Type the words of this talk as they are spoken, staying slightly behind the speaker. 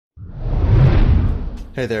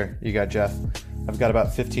Hey there, you got Jeff. I've got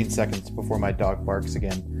about 15 seconds before my dog barks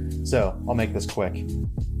again, so I'll make this quick.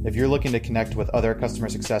 If you're looking to connect with other customer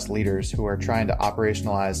success leaders who are trying to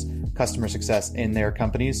operationalize customer success in their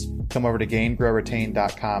companies, come over to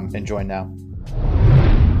gaingrowretain.com and join now.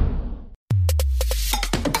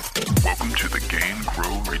 Welcome to the Gain,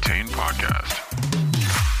 Grow, Retain podcast.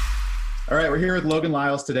 All right, we're here with Logan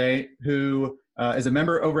Lyles today, who is a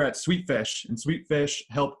member over at Sweetfish, and Sweetfish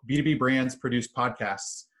help B2B brands produce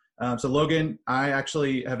podcasts. So Logan, I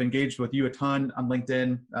actually have engaged with you a ton on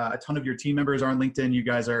LinkedIn. A ton of your team members are on LinkedIn. You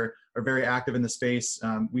guys are very active in the space.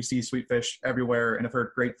 We see Sweetfish everywhere and have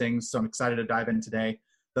heard great things, so I'm excited to dive in today.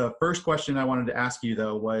 The first question I wanted to ask you,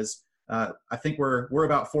 though, was I think we're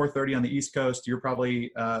about 4:30 on the East Coast. You're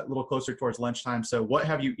probably a little closer towards lunchtime. So what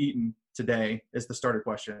have you eaten today is the starter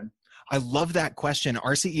question. I love that question.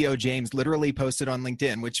 Our CEO, James, literally posted on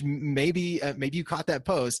LinkedIn, which maybe you caught that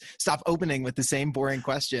post. Stop opening with the same boring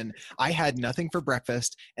question. I had nothing for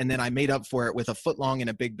breakfast, and then I made up for it with a foot long and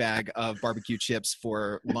a big bag of barbecue chips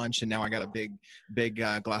for lunch, and now I got a big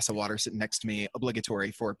glass of water sitting next to me,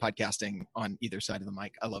 obligatory for podcasting on either side of the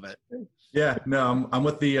mic. I love it. Yeah, no, I'm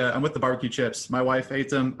with the barbecue chips. My wife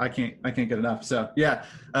hates them. I can't get enough. So yeah,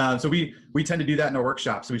 so we tend to do that in our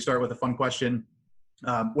workshop. So we start with a fun question.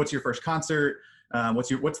 What's your first concert?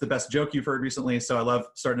 What's the best joke you've heard recently? So I love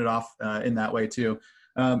starting it off in that way too.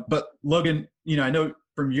 But Logan, I know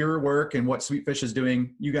from your work and what Sweetfish is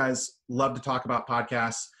doing, you guys love to talk about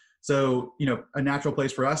podcasts. So, a natural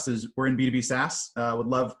place for us is we're in B2B SaaS. Would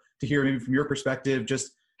love to hear maybe from your perspective,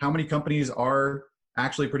 just how many companies are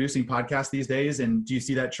actually producing podcasts these days? And do you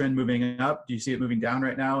see that trend moving up? Do you see it moving down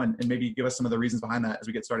right now? And maybe give us some of the reasons behind that as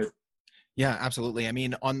we get started. Yeah, absolutely. I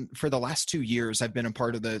mean, for the last 2 years, I've been a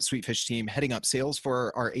part of the Sweetfish team, heading up sales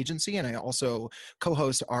for our agency, and I also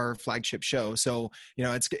co-host our flagship show. So,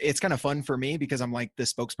 it's kind of fun for me because I'm like the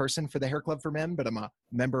spokesperson for the Hair Club for Men, but I'm a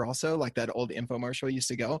member also, like that old infomercial used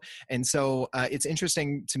to go. And so it's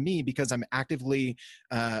interesting to me because I'm active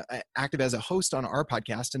as a host on our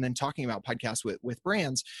podcast and then talking about podcasts with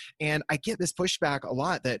brands. And I get this pushback a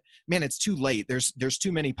lot that, man, it's too late. There's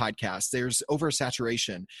too many podcasts. There's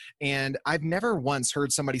oversaturation. And I've never once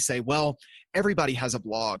heard somebody say, well, everybody has a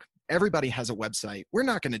blog. Everybody has a website. We're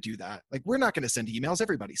not going to do that. Like, we're not going to send emails.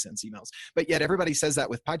 Everybody sends emails. But yet everybody says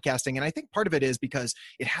that with podcasting. And I think part of it is because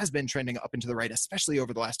it has been trending up and to the right, especially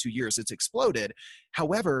over the last 2 years. It's exploded.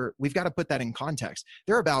 However, we've got to put that in context.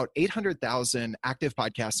 There are about 800,000 active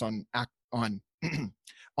podcasts on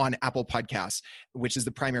Apple Podcasts, which is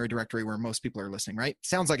the primary directory where most people are listening, right?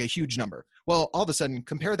 Sounds like a huge number. Well, all of a sudden,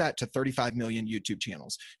 compare that to 35 million YouTube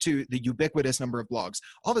channels, to the ubiquitous number of blogs.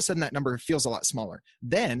 All of a sudden, that number feels a lot smaller.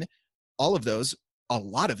 Then all of those, a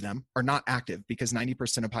lot of them are not active because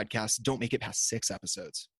 90% of podcasts don't make it past 6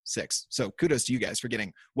 episodes. 6. So kudos to you guys for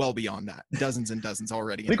getting well beyond that. Dozens and dozens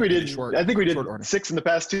already. I think we did 6 in the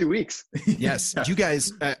past 2 weeks. Yes. You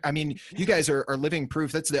guys, you guys are living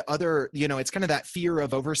proof. That's the other, it's kind of that fear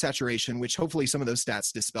of oversaturation, which hopefully some of those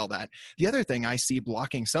stats dispel that. The other thing I see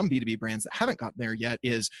blocking some B2B brands that haven't gotten there yet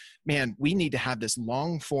is, man, we need to have this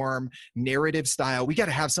long form narrative style. We got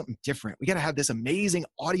to have something different. We got to have this amazing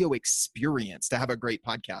audio experience to have a great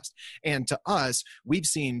podcast. And to us, we've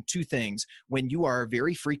seen 2 things. When you are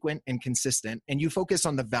very frequent and consistent and you focus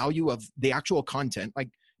on the value of the actual content, like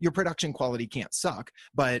your production quality can't suck,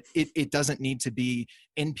 but it doesn't need to be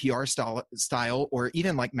NPR style or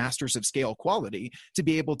even like masters of scale quality to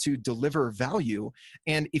be able to deliver value.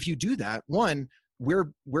 And if you do that, one,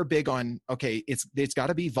 we're big on, okay, it's got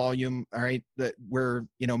to be volume. All right. That we're,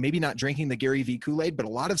 maybe not drinking the Gary V Kool-Aid, but a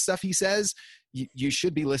lot of stuff he says you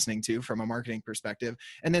should be listening to from a marketing perspective.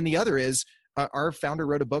 And then the other is, our founder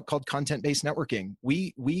wrote a book called Content-Based Networking.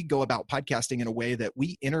 We go about podcasting in a way that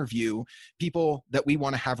we interview people that we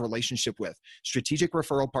want to have a relationship with, strategic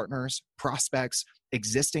referral partners, prospects,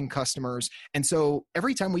 existing customers. And so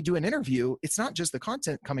every time we do an interview, it's not just the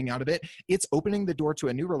content coming out of it, it's opening the door to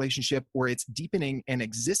a new relationship or it's deepening an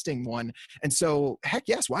existing one. And so, heck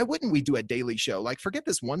yes, why wouldn't we do a daily show? Like, forget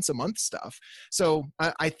this once a month stuff. So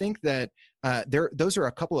I think that those are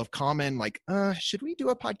a couple of common, should we do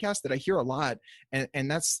a podcast that I hear a lot? And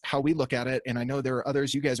that's how we look at it. And I know there are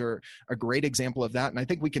others. You guys are a great example of that. And I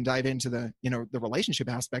think we can dive into the relationship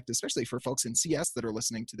aspect, especially for folks in CS that are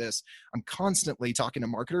listening to this. I'm constantly talking to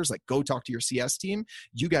marketers, like, go talk to your CS team.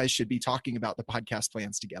 You guys should be talking about the podcast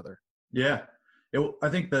plans together. Yeah. I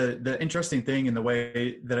think the interesting thing in the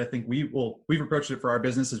way that I think we've approached it for our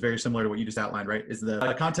business is very similar to what you just outlined, right? Is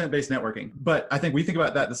the content-based networking. But I think we think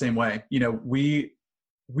about that the same way. We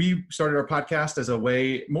started our podcast as a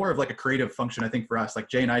way more of like a creative function, I think, for us. Like,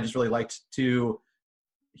 Jay and I just really liked to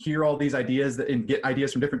hear all these ideas and get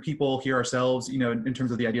ideas from different people, hear ourselves, in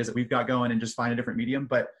terms of the ideas that we've got going, and just find a different medium.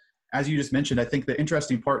 But as you just mentioned, I think the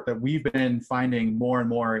interesting part that we've been finding more and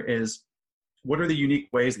more is, what are the unique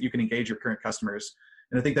ways that you can engage your current customers?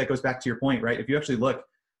 And I think that goes back to your point, right? If you actually look,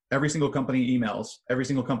 every single company emails, every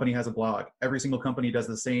single company has a blog, every single company does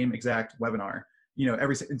the same exact webinar,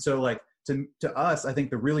 and so like to us, I think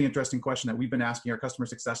the really interesting question that we've been asking our customer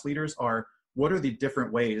success leaders are, what are the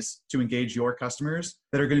different ways to engage your customers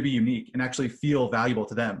that are going to be unique and actually feel valuable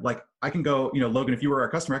to them? Like, I can go, Logan, if you were our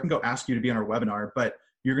customer, I can go ask you to be on our webinar, but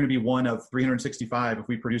you're going to be one of 365 if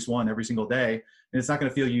we produce one every single day, and it's not going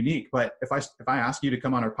to feel unique. But if I ask you to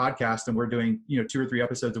come on our podcast and we're doing, 2 or 3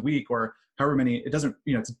 episodes a week or however many, it doesn't,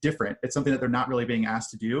 it's different. It's something that they're not really being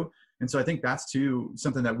asked to do. And so I think that's too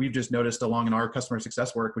something that we've just noticed along in our customer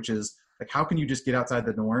success work, which is like, how can you just get outside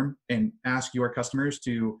the norm and ask your customers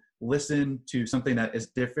to listen to something that is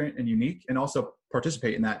different and unique, and also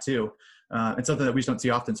participate in that too. It's something that we just don't see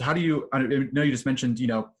often. So how do you, I know you just mentioned,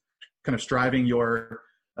 kind of striving your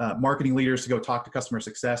marketing leaders to go talk to customer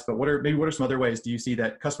success, but what are some other ways do you see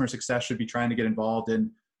that customer success should be trying to get involved in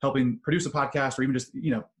helping produce a podcast, or even just,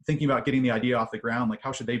 thinking about getting the idea off the ground? Like,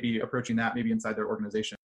 how should they be approaching that maybe inside their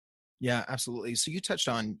organization? Yeah, absolutely. So you touched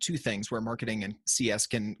on 2 things where marketing and CS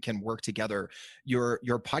can work together. Your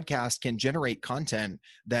podcast can generate content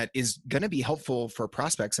that is going to be helpful for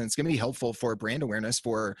prospects, and it's going to be helpful for brand awareness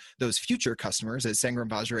for those future customers, as Sangram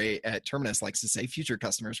Vajre at Terminus likes to say, future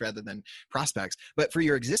customers rather than prospects. But for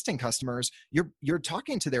your existing customers, you're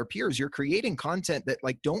talking to their peers. You're creating content that,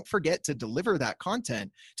 like, don't forget to deliver that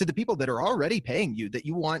content to the people that are already paying you, that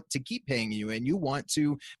you want to keep paying you, and you want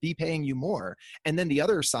to be paying you more. And then the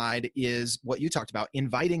other side is what you talked about,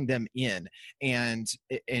 inviting them in and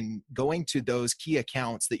going to those key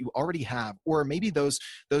accounts that you already have, or maybe those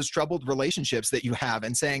troubled relationships that you have,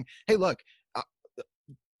 and saying, hey, look,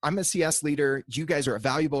 I'm a CS leader. You guys are a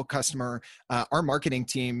valuable customer. Our marketing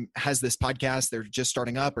team has this podcast. They're just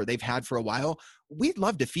starting up, or they've had for a while. We'd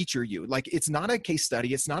love to feature you. Like, it's not a case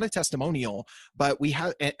study. It's not a testimonial, but we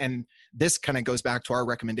have, and this kind of goes back to our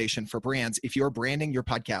recommendation for brands. If you're branding your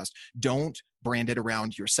podcast, don't brand it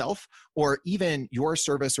around yourself or even your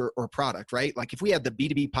service or product, right? Like, if we had the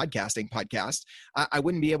B2B podcasting podcast, I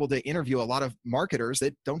wouldn't be able to interview a lot of marketers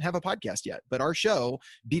that don't have a podcast yet. But our show,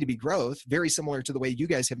 B2B Growth, very similar to the way you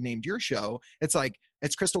guys have named your show, it's like,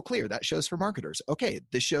 it's crystal clear. That show's for marketers. Okay,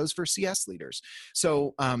 this show's for CS leaders.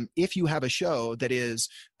 So if you have a show that is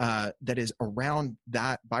around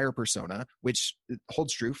that buyer persona, which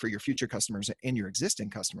holds true for your future customers and your existing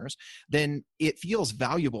customers, then it feels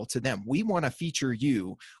valuable to them. We want to feature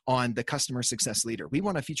you on the customer success leader. We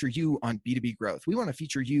want to feature you on B2B Growth. We want to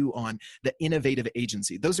feature you on the innovative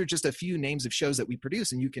agency. Those are just a few names of shows that we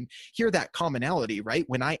produce, and you can hear that commonality, right?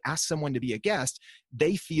 When I ask someone to be a guest,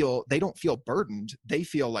 they don't feel burdened. They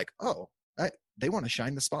feel like, oh, they want to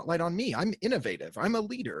shine the spotlight on me. I'm innovative. I'm a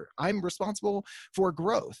leader. I'm responsible for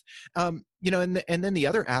growth. And then the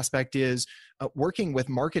other aspect is working with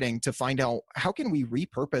marketing to find out, how can we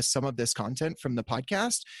repurpose some of this content from the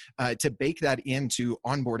podcast to bake that into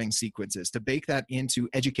onboarding sequences, to bake that into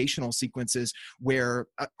educational sequences where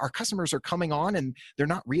our customers are coming on and they're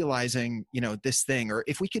not realizing, this thing, or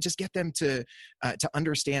if we could just get them to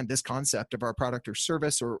understand this concept of our product or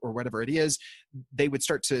service or whatever it is, they would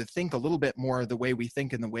start to think a little bit more the way we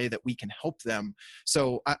think and the way that we can help them.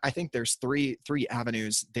 So I think there's three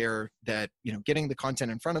avenues there that, getting the content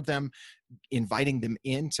in front of them, inviting them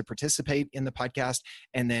in to participate in the podcast,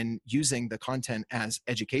 and then using the content as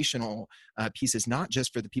educational pieces, not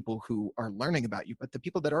just for the people who are learning about you, but the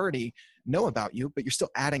people that already know about you, but you're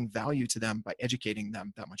still adding value to them by educating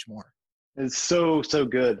them that much more. It's so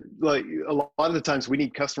good. Like, a lot of the times we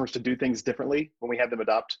need customers to do things differently when we have them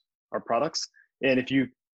adopt our products. And if you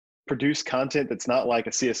produce content that's not like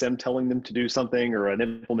a CSM telling them to do something, or an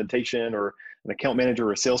implementation, or an account manager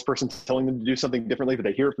or a salesperson telling them to do something differently, but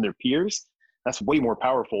they hear it from their peers, that's way more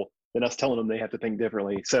powerful than us telling them they have to think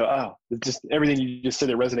differently. So, just everything you just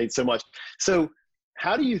said, it resonates so much. So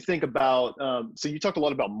how do you think about, so you talked a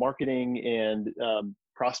lot about marketing and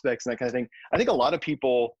prospects and that kind of thing. I think a lot of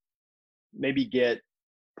people maybe get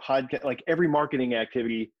podcast, like every marketing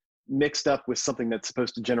activity, mixed up with something that's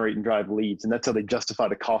supposed to generate and drive leads. And that's how they justify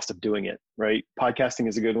the cost of doing it, right? Podcasting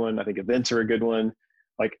is a good one. I think events are a good one.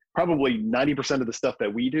 Like, probably 90% of the stuff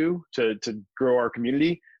that we do to grow our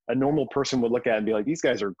community, a normal person would look at and be like, these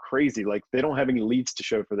guys are crazy. Like, they don't have any leads to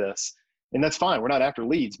show for this. And that's fine. We're not after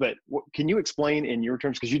leads, but can you explain in your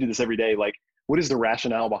terms, because you do this every day, like, what is the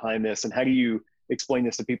rationale behind this? And how do you explain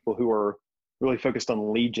this to people who are really focused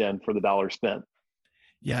on lead gen for the dollar spent?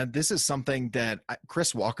 Yeah, this is something that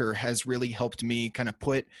Chris Walker has really helped me kind of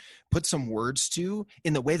put some words to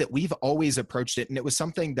in the way that we've always approached it. And it was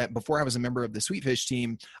something that before I was a member of the Sweetfish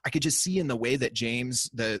team, I could just see in the way that James,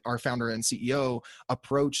 our founder and CEO,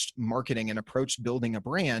 approached marketing and approached building a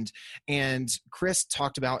brand. And Chris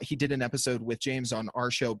talked about, he did an episode with James on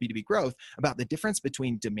our show, B2B Growth, about the difference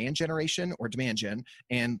between demand generation or demand gen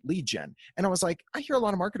and lead gen. And I was like, I hear a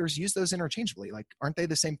lot of marketers use those interchangeably. Like, aren't they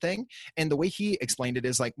the same thing? And the way he explained it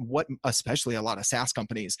is like, what, especially a lot of SaaS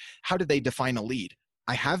companies, how do they define a lead?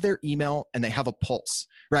 I have their email and they have a pulse,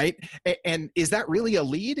 right? And is that really a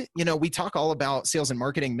lead? You know, we talk all about sales and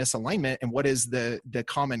marketing misalignment, and what is the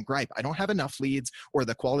common gripe? I don't have enough leads, or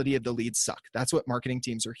the quality of the leads suck. That's what marketing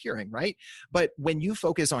teams are hearing, right? But when you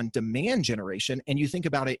focus on demand generation and you think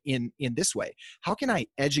about it in this way, how can I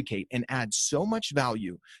educate and add so much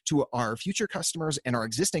value to our future customers and our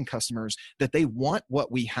existing customers that they want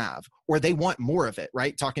what we have, or they want more of it,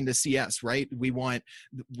 right? Talking to CS, right? We want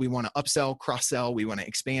to upsell, cross-sell, we want to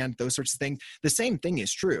expand, those sorts of things. The same thing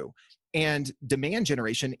is true. And demand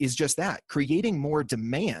generation is just that, creating more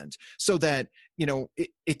demand so that, you know,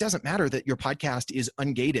 it doesn't matter that your podcast is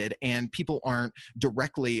ungated and people aren't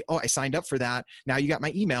directly, oh, I signed up for that. Now you got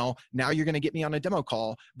my email. Now you're going to get me on a demo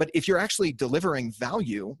call. But if you're actually delivering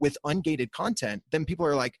value with ungated content, then people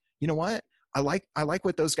are like, you know what? I like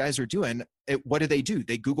what those guys are doing. What do?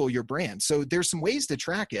 They Google your brand. So there's some ways to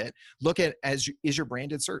track it. Look at, is your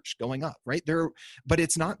branded search going up, right? But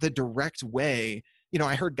it's not the direct way. You know,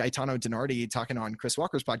 I heard Gaetano Dinardi talking on Chris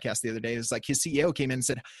Walker's podcast the other day. It's like his CEO came in and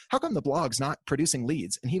said, how come the blog's not producing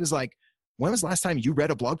leads? And he was like, when was the last time you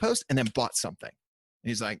read a blog post and then bought something? And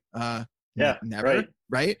he's like, yeah, never.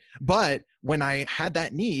 Right. But when I had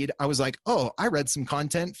that need, I was like, oh, I read some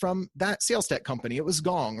content from that sales tech company. It was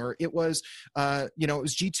Gong, or it was, it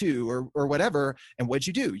was G2 or whatever. And what'd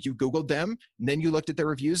you do? You Googled them, and then you looked at their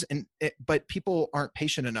reviews, but people aren't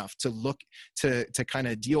patient enough to look to kind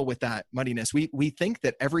of deal with that muddiness. We think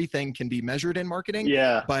that everything can be measured in marketing,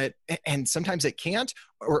 and sometimes it can't,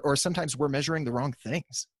 or sometimes we're measuring the wrong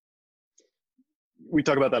things. We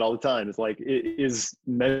talk about that all the time. It's like, is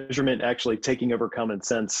measurement actually taking over common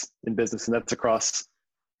sense in business? And that's across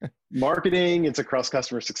marketing, it's across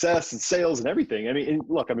customer success and sales and everything. I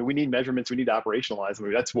mean, we need measurements. We need to operationalize. I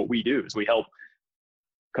mean, that's what we do, is we help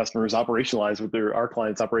customers operationalize our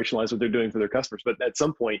clients operationalize what they're doing for their customers. But at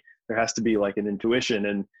some point there has to be like an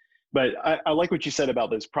intuition. But I like what you said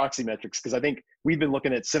about those proxy metrics, because I think we've been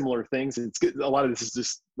looking at similar things. And it's good. A lot of this is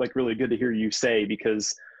just like really good to hear you say,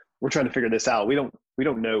 because we're trying to figure this out. We don't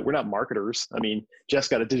know. We're not marketers. I mean, Jeff's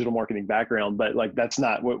got a digital marketing background, but like, that's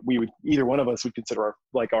not what either one of us would consider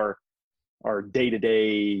our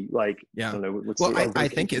day-to-day, like, yeah. I don't know. I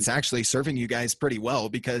think it's actually serving you guys pretty well,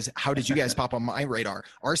 because how did you guys pop on my radar?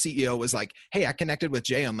 Our CEO was like, hey, I connected with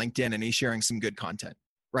Jay on LinkedIn and he's sharing some good content.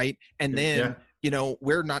 Right. And then,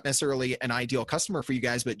 we're not necessarily an ideal customer for you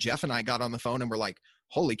guys, but Jeff and I got on the phone and we're like,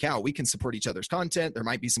 holy cow, we can support each other's content. There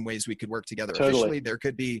might be some ways we could work together officially. There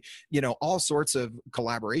could be, all sorts of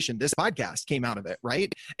collaboration. This podcast came out of it,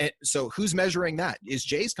 right? And so who's measuring that? Is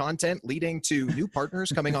Jay's content leading to new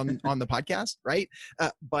partners coming on the podcast, right?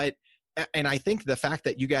 And I think the fact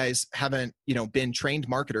that you guys haven't, been trained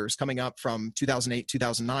marketers coming up from 2008,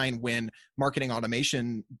 2009, when marketing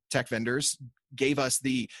automation tech vendors gave us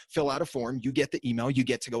the fill out a form, you get the email, you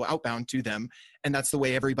get to go outbound to them. And that's the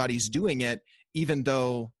way everybody's doing it, even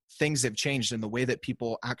though things have changed and the way that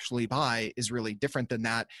people actually buy is really different than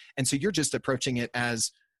that. And so you're just approaching it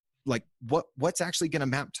as like, what's actually going to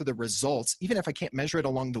map to the results, even if I can't measure it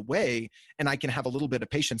along the way, and I can have a little bit of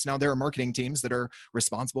patience. Now, there are marketing teams that are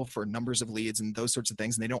responsible for numbers of leads and those sorts of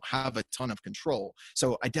things, and they don't have a ton of control.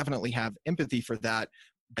 So I definitely have empathy for that,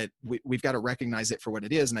 but we've got to recognize it for what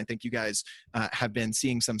it is. And I think you guys have been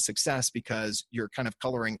seeing some success because you're kind of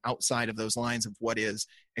coloring outside of those lines of what is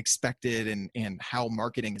expected and how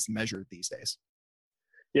marketing is measured these days.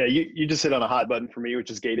 Yeah, you just hit on a hot button for me,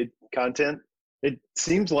 which is gated content. It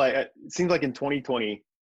seems like in 2020,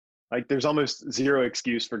 like there's almost zero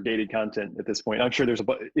excuse for gated content at this point. I'm sure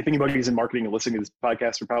if anybody's in marketing and listening to this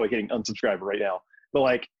podcast, we're probably hitting unsubscribe right now. But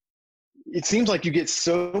like, it seems like you get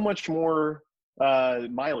so much more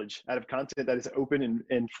mileage out of content that is open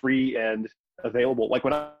and free and available. Like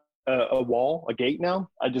when a gate now,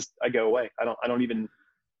 I go away. I don't even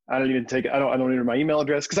enter my email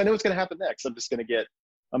address, because I know what's going to happen next. I'm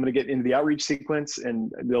going to get into the outreach sequence, and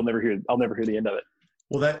I'll never hear the end of it.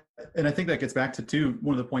 Well, and I think that gets back to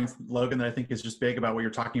one of the points, Logan, that I think is just big about what you're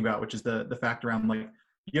talking about, which is the fact around, like,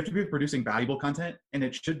 you have to be producing valuable content, and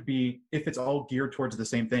it should be, if it's all geared towards the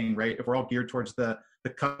same thing, right? If we're all geared towards the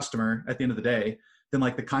customer at the end of the day, then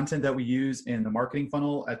like the content that we use in the marketing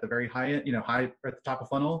funnel at the very high end, high at the top of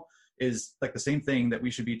funnel is like the same thing that we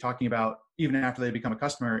should be talking about even after they become a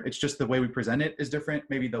customer. It's just the way we present it is different.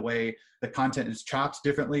 Maybe the way the content is chopped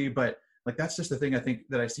differently, but like, that's just the thing I think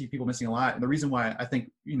that I see people missing a lot. And the reason why I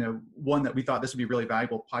think, one, that we thought this would be a really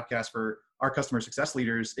valuable podcast for our customer success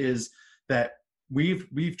leaders is that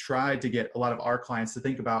we've tried to get a lot of our clients to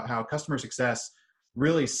think about how customer success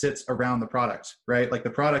really sits around the product, right? Like the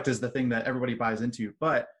product is the thing that everybody buys into,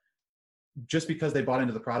 but just because they bought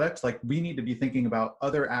into the product, like we need to be thinking about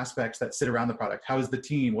other aspects that sit around the product. How is the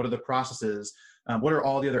team? What are the processes? What are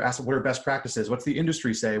all the other aspects? What are best practices? What's the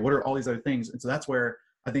industry say? What are all these other things? And so that's where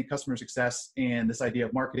I think customer success and this idea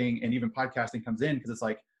of marketing and even podcasting comes in, because it's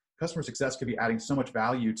like customer success could be adding so much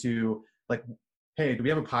value to, like, hey, do we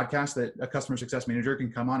have a podcast that a customer success manager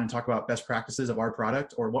can come on and talk about best practices of our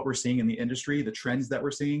product or what we're seeing in the industry, the trends that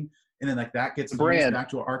we're seeing, and then like that gets used back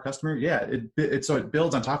to our customer. Yeah, so it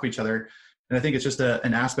builds on top of each other. And I think it's just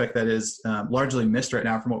an aspect that is largely missed right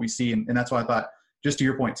now from what we see. And that's why I thought, just to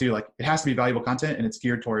your point too, like it has to be valuable content and it's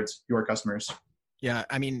geared towards your customers. Yeah.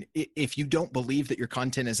 I mean, if you don't believe that your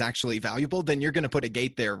content is actually valuable, then you're going to put a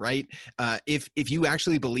gate there, right? If you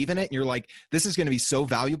actually believe in it and you're like, this is going to be so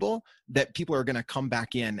valuable that people are going to come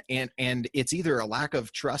back in, and it's either a lack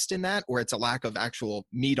of trust in that or it's a lack of actual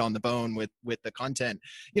meat on the bone with the content,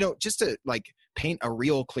 just to like paint a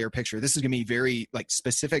real clear picture. This is going to be very like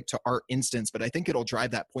specific to our instance, but I think it'll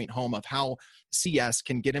drive that point home of how CS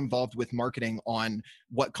can get involved with marketing on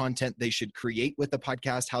what content they should create with the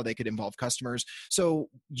podcast, how they could involve customers. So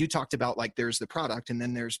you talked about like there's the product and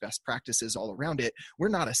then there's best practices all around it. We're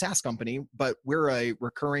not a SaaS company, but we're a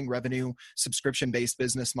recurring revenue subscription-based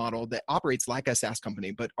business model that operates like a SaaS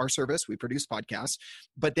company. But our service, we produce podcasts.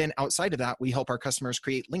 But then outside of that, we help our customers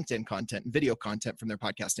create LinkedIn content and video content from their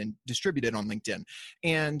podcast and distribute it on LinkedIn.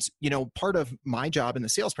 And, part of my job in the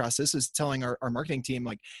sales process is telling our marketing team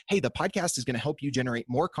like, hey, the podcast is going to help you generate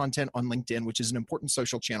more content on LinkedIn, which is an important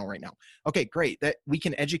social channel right now. Okay, great. That we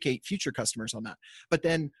can educate future customers on that. But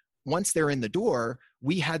then once they're in the door,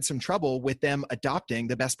 we had some trouble with them adopting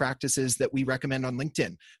the best practices that we recommend on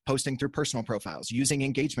LinkedIn, posting through personal profiles, using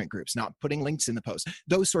engagement groups, not putting links in the post,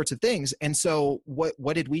 those sorts of things. And so what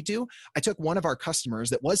did we do? I took one of our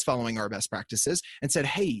customers that was following our best practices and said,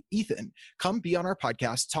 hey, Ethan, come be on our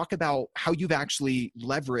podcast, talk about how you've actually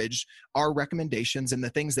leveraged our recommendations and the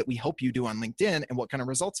things that we help you do on LinkedIn and what kind of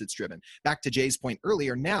results it's driven. Back to Jay's point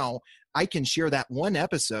earlier, now I can share that one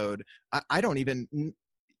episode. I don't even...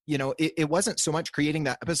 it wasn't so much creating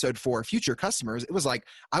that episode for future customers. It was like,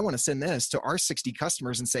 I want to send this to our 60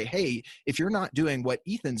 customers and say, hey, if you're not doing what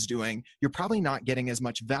Ethan's doing, you're probably not getting as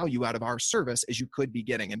much value out of our service as you could be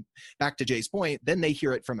getting. And back to Jay's point, then they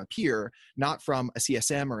hear it from a peer, not from a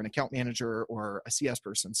CSM or an account manager or a CS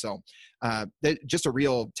person. So just a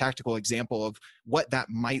real tactical example of what that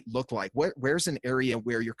might look like. Where's an area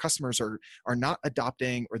where your customers are not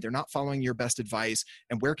adopting or they're not following your best advice,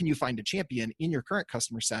 and where can you find a champion in your current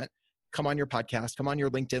customer set? Come on your podcast, come on your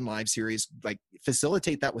LinkedIn live series, like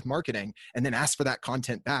facilitate that with marketing, and then ask for that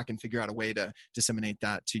content back and figure out a way to disseminate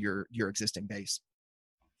that to your existing base.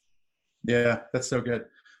 Yeah, that's so good.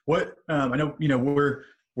 What I know, we're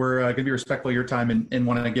going to be respectful of your time and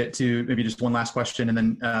want to get to maybe just one last question and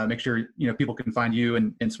then make sure, people can find you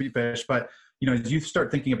and Sweetfish. But, as you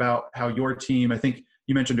start thinking about how your team, I think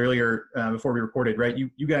you mentioned earlier before we recorded, right?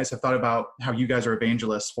 You guys have thought about how you guys are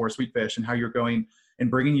evangelists for Sweetfish and how you're going and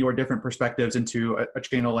bringing your different perspectives into a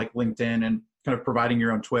channel like LinkedIn and kind of providing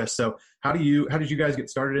your own twist. So how did you guys get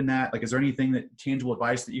started in that? Like, is there anything tangible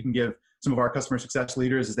advice that you can give some of our customer success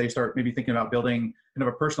leaders as they start maybe thinking about building kind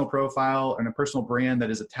of a personal profile and a personal brand that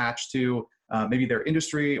is attached to maybe their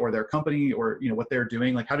industry or their company or, what they're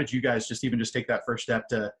doing? Like, how did you guys just take that first step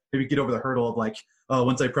to maybe get over the hurdle of like, oh,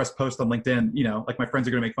 once I press post on LinkedIn, like my friends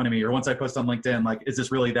are going to make fun of me, or once I post on LinkedIn, like, is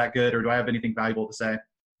this really that good? Or do I have anything valuable to say?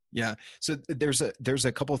 Yeah. So there's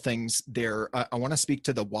a couple things there. I want to speak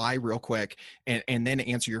to the why real quick and then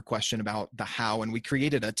answer your question about the how. And we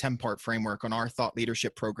created a 10-part framework on our thought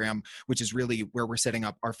leadership program, which is really where we're setting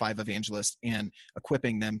up our 5 evangelists and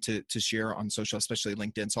equipping them to share on social, especially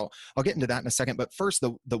LinkedIn. So I'll get into that in a second. But first,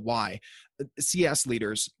 the why. CS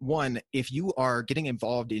leaders, one, if you are getting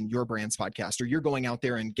involved in your brand's podcast, or you're going out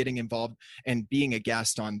there and getting involved and being a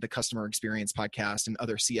guest on the customer experience podcast and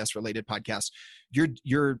other CS related podcasts,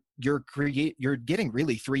 you're getting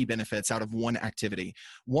really 3 benefits out of one activity.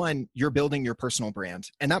 One, you're building your personal brand,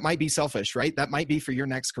 and that might be selfish, right? That might be for your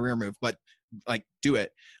next career move, but like, do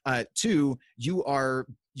it. 2,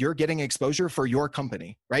 you're getting exposure for your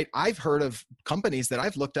company, right? I've heard of companies that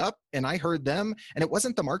I've looked up and I heard them, and it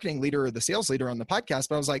wasn't the marketing leader or the sales leader on the podcast,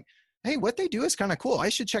 but I was like, hey, what they do is kind of cool. I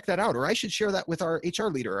should check that out, or I should share that with our HR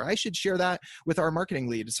leader, or I should share that with our marketing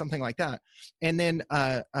lead, something like that. And then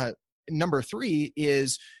number 3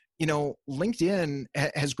 is, LinkedIn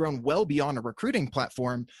has grown well beyond a recruiting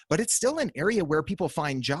platform, but it's still an area where people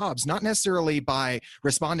find jobs, not necessarily by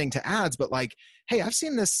responding to ads, but like, hey, I've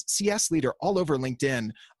seen this CS leader all over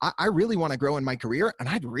LinkedIn. I really want to grow in my career, and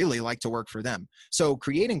I'd really like to work for them. So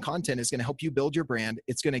creating content is going to help you build your brand.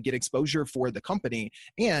 It's going to get exposure for the company,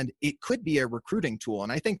 and it could be a recruiting tool.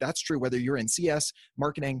 And I think that's true whether you're in CS,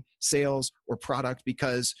 marketing, sales, or product,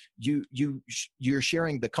 because you're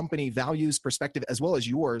sharing the company values, perspective, as well as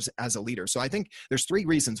yours as a leader. So I think there's 3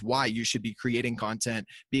 reasons why you should be creating content,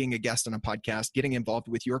 being a guest on a podcast, getting involved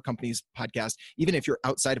with your company's podcast, even if you're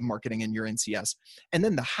outside of marketing and you're in CS. And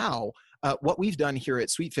then the how. What we've done here at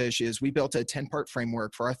Sweetfish is we built a 10-part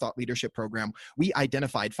framework for our thought leadership program. We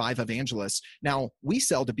identified 5 evangelists. Now, we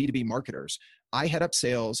sell to B2B marketers. I head up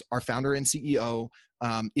sales. Our founder and CEO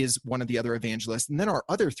is one of the other evangelists. And then our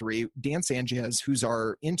other 3, Dan Sanchez, who's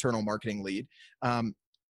our internal marketing lead,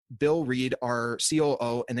 Bill Reed, our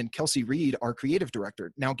COO, and then Kelsey Reed, our creative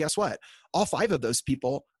director. Now, guess what? All 5 of those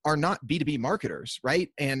people are not B2B marketers, right?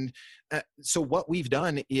 And so what we've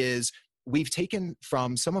done is we've taken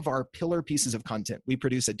from some of our pillar pieces of content. We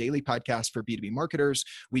produce a daily podcast for B2B marketers.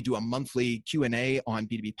 We do a monthly Q&A on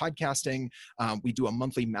B2B podcasting. We do a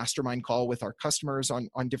monthly mastermind call with our customers on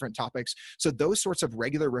different topics. So those sorts of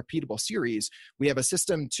regular, repeatable series, we have a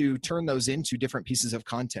system to turn those into different pieces of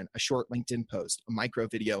content, a short LinkedIn post, a micro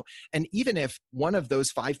video. And even if one of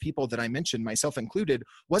those 5 people that I mentioned, myself included,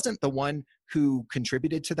 wasn't the one who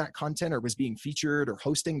contributed to that content or was being featured or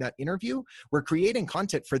hosting that interview, we're creating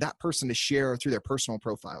content for that person to share through their personal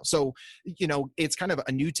profile. So, it's kind of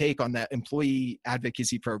a new take on that employee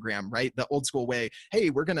advocacy program, right? The old school way, hey,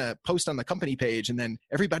 we're going to post on the company page and then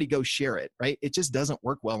everybody go share it, right? It just doesn't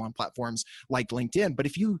work well on platforms like LinkedIn. But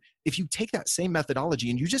if you take that same methodology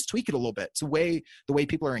and you just tweak it a little bit, it's the way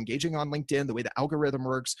people are engaging on LinkedIn, the way the algorithm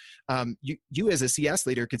works, you as a CS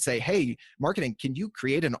leader could say, hey, marketing, can you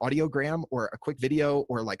create an audiogram or a quick video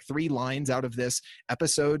or like 3 lines out of this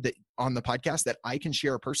episode that on the podcast that I can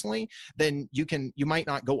share personally? Then you might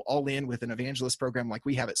not go all in with an evangelist program like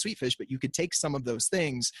we have at Sweetfish, but you could take some of those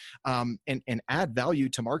things and add value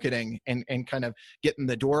to marketing and kind of get in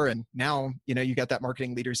the door. And now, you got that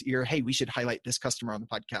marketing leader's ear. Hey, we should highlight this customer on the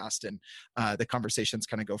podcast, and the conversations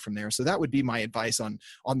kind of go from there. So that would be my advice on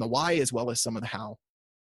the why as well as some of the how.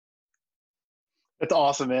 That's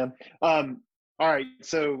awesome, man. All right.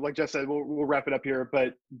 So like Jeff said, we'll wrap it up here,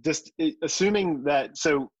 but just assuming that,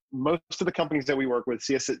 so most of the companies that we work with,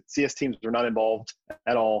 CS teams are not involved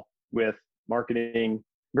at all with marketing,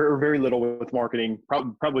 very, very little with marketing.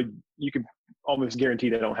 Probably you could almost guarantee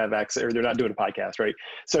they don't have access, or they're not doing a podcast, right?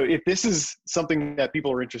 So if this is something that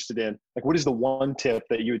people are interested in, like what is the one tip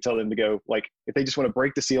that you would tell them to go, like if they just want to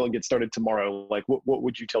break the seal and get started tomorrow, like what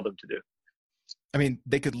would you tell them to do? I mean,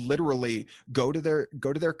 they could literally go to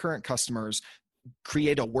their current customers,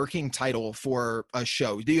 create a working title for a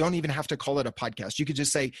show. You don't even have to call it a podcast. You could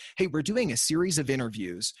just say, hey, we're doing a series of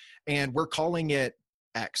interviews and we're calling it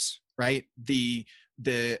X, right? The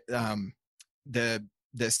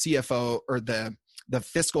CFO or the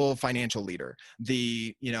fiscal financial leader,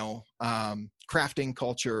 crafting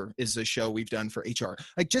culture is a show we've done for HR.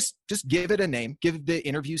 Like just give it a name, give the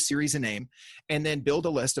interview series a name, and then build a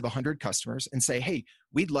list of 100 customers and say, hey,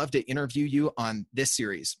 we'd love to interview you on this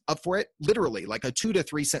series. Up for it? Literally like a 2 to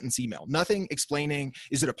 3 sentence email. Nothing explaining,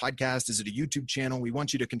 is it a podcast? Is it a YouTube channel? We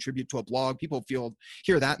want you to contribute to a blog. People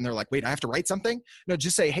hear that and they're like, wait, I have to write something? No,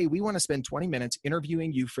 just say, hey, we want to spend 20 minutes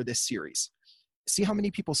interviewing you for this series. See how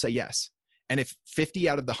many people say yes. And if 50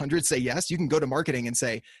 out of the 100 say yes, you can go to marketing and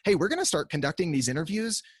say, hey, we're going to start conducting these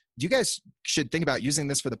interviews. You guys should think about using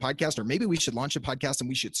this for the podcast, or maybe we should launch a podcast and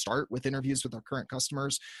we should start with interviews with our current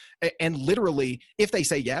customers. And literally, if they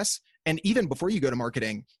say yes, and even before you go to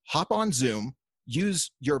marketing, hop on Zoom,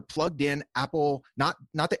 use your plugged in Apple, not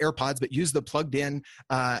the AirPods, but use the plugged in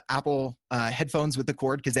Apple headphones with the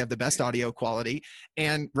cord because they have the best audio quality,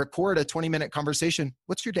 and record a 20-minute conversation.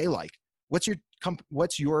 What's your day like? What's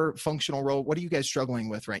your functional role? What are you guys struggling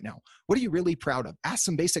with right now? What are you really proud of? Ask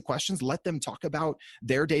some basic questions. Let them talk about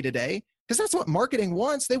their day-to-day, because that's what marketing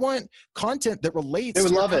wants. They want content that relates to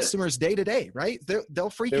your customers day-to-day, right? They'll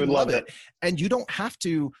freaking love it. And you don't have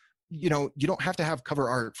to you don't have to have cover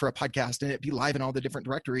art for a podcast and it be live in all the different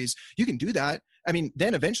directories. You can do that. I mean,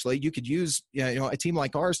 then eventually you could use, a team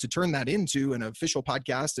like ours to turn that into an official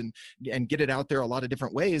podcast and get it out there a lot of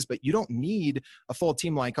different ways, but you don't need a full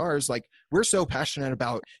team like ours. Like, we're so passionate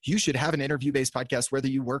about, you should have an interview-based podcast, whether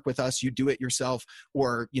you work with us, you do it yourself,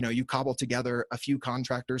 or, you cobble together a few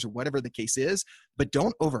contractors or whatever the case is, but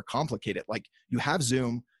don't overcomplicate it. Like, you have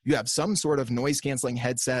Zoom, you have some sort of noise canceling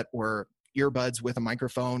headset or earbuds with a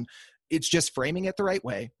microphone. It's just framing it the right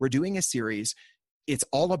way. We're doing a series. It's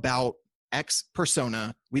all about X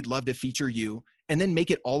persona. We'd love to feature you, and then make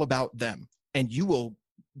it all about them. And you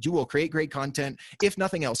will create great content. If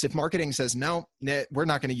nothing else, if marketing says, no, we're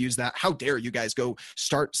not going to use that, how dare you guys go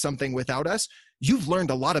start something without us? You've learned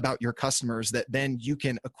a lot about your customers that then you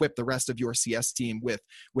can equip the rest of your CS team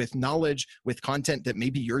with knowledge, with content that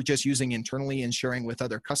maybe you're just using internally and sharing with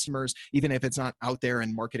other customers, even if it's not out there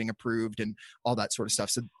and marketing approved and all that sort of stuff.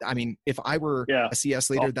 So, I mean, if I were a CS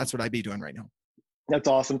leader, that's what I'd be doing right now. That's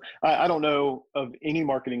awesome. I don't know of any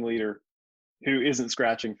marketing leader who isn't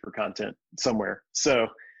scratching for content somewhere. So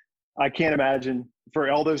I can't imagine, for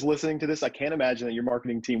all those listening to this, I can't imagine that your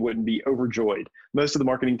marketing team wouldn't be overjoyed. Most of the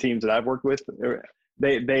marketing teams that I've worked with,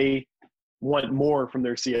 they want more from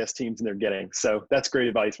their CS teams than they're getting. So that's great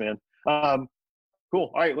advice, man. Cool.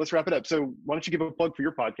 All right, let's wrap it up. So why don't you give a plug for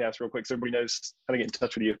your podcast real quick so everybody knows how to get in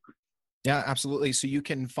touch with you? Yeah, absolutely. So you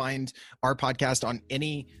can find our podcast on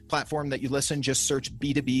any platform that you listen. Just search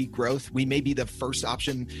B2B Growth. We may be the first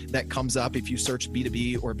option that comes up if you search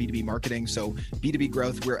B2B or B2B marketing. So B2B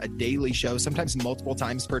Growth, we're a daily show, sometimes multiple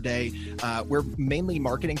times per day. We're mainly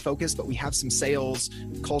marketing focused, but we have some sales,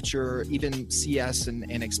 culture, even CS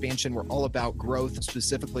and expansion. We're all about growth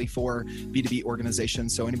specifically for B2B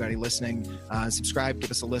organizations. So anybody listening, subscribe,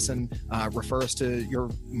 give us a listen, refer us to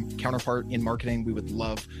your counterpart in marketing. We would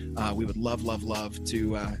love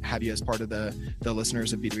to have you as part of the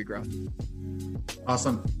listeners of B2B Growth.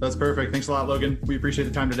 Awesome. That's perfect. Thanks a lot, Logan. We appreciate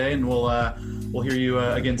the time today, and we'll hear you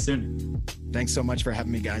again soon. Thanks so much for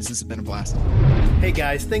having me, guys. This has been a blast. Hey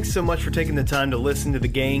guys, thanks so much for taking the time to listen to the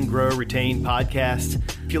Gain, Grow, Retain podcast.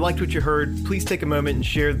 If you liked what you heard, please take a moment and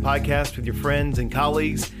share the podcast with your friends and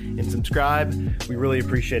colleagues and subscribe. We really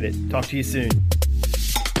appreciate it. Talk to you soon.